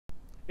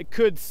It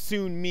could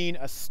soon mean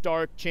a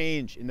stark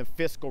change in the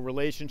fiscal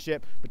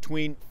relationship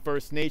between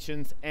First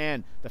Nations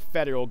and the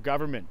federal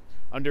government.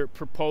 Under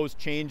proposed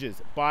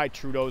changes by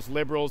Trudeau's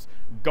Liberals,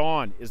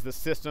 gone is the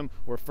system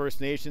where First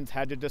Nations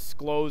had to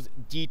disclose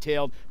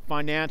detailed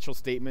financial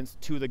statements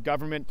to the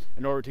government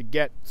in order to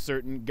get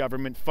certain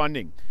government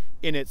funding.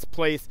 In its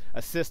place,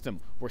 a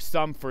system where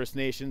some First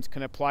Nations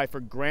can apply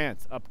for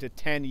grants up to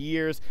 10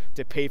 years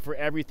to pay for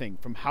everything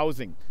from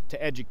housing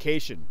to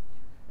education.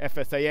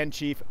 FSIN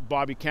Chief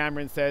Bobby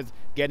Cameron says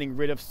getting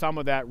rid of some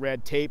of that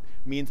red tape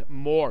means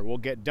more will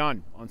get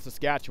done on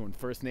Saskatchewan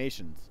First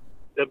Nations.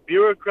 The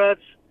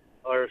bureaucrats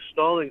are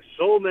stalling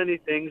so many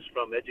things,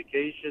 from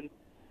education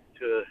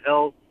to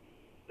health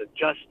to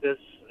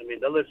justice. I mean,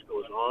 the list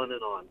goes on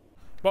and on.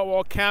 But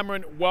while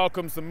Cameron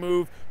welcomes the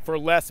move for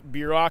less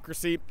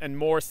bureaucracy and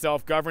more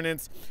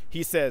self-governance,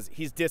 he says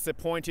he's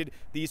disappointed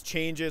these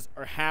changes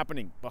are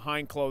happening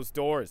behind closed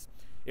doors.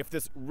 If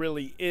this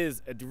really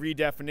is a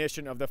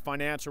redefinition of the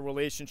financial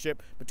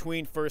relationship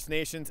between First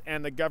Nations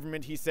and the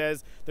government, he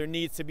says there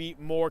needs to be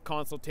more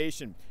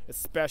consultation,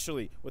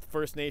 especially with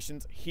First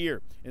Nations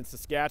here in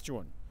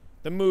Saskatchewan.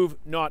 The move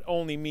not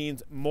only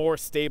means more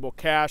stable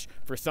cash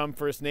for some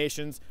First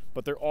Nations,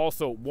 but there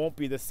also won't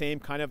be the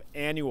same kind of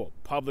annual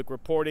public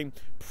reporting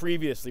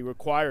previously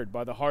required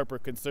by the Harper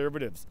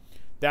Conservatives.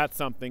 That's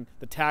something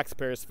the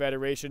Taxpayers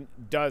Federation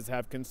does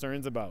have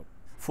concerns about.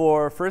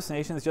 For First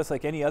Nations, just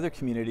like any other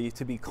community,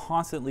 to be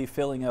constantly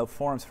filling out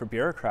forms for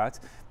bureaucrats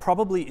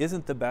probably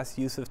isn't the best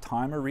use of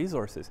time or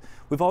resources.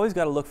 We've always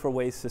got to look for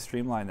ways to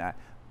streamline that.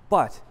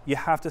 But you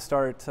have to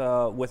start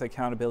with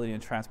accountability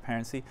and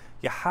transparency.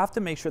 You have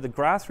to make sure the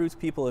grassroots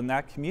people in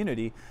that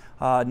community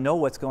know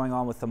what's going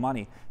on with the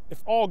money.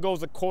 If all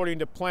goes according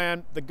to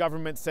plan, the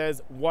government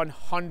says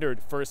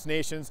 100 First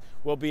Nations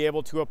will be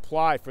able to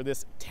apply for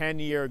this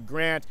 10-year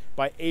grant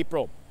by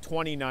April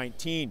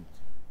 2019.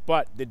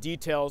 But the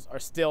details are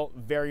still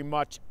very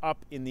much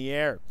up in the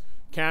air.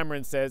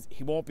 Cameron says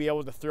he won't be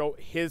able to throw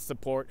his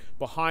support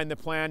behind the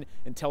plan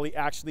until he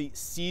actually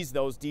sees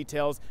those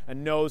details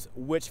and knows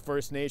which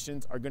First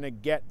Nations are going to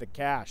get the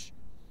cash.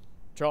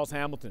 Charles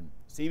Hamilton,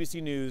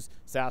 CBC News,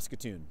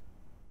 Saskatoon.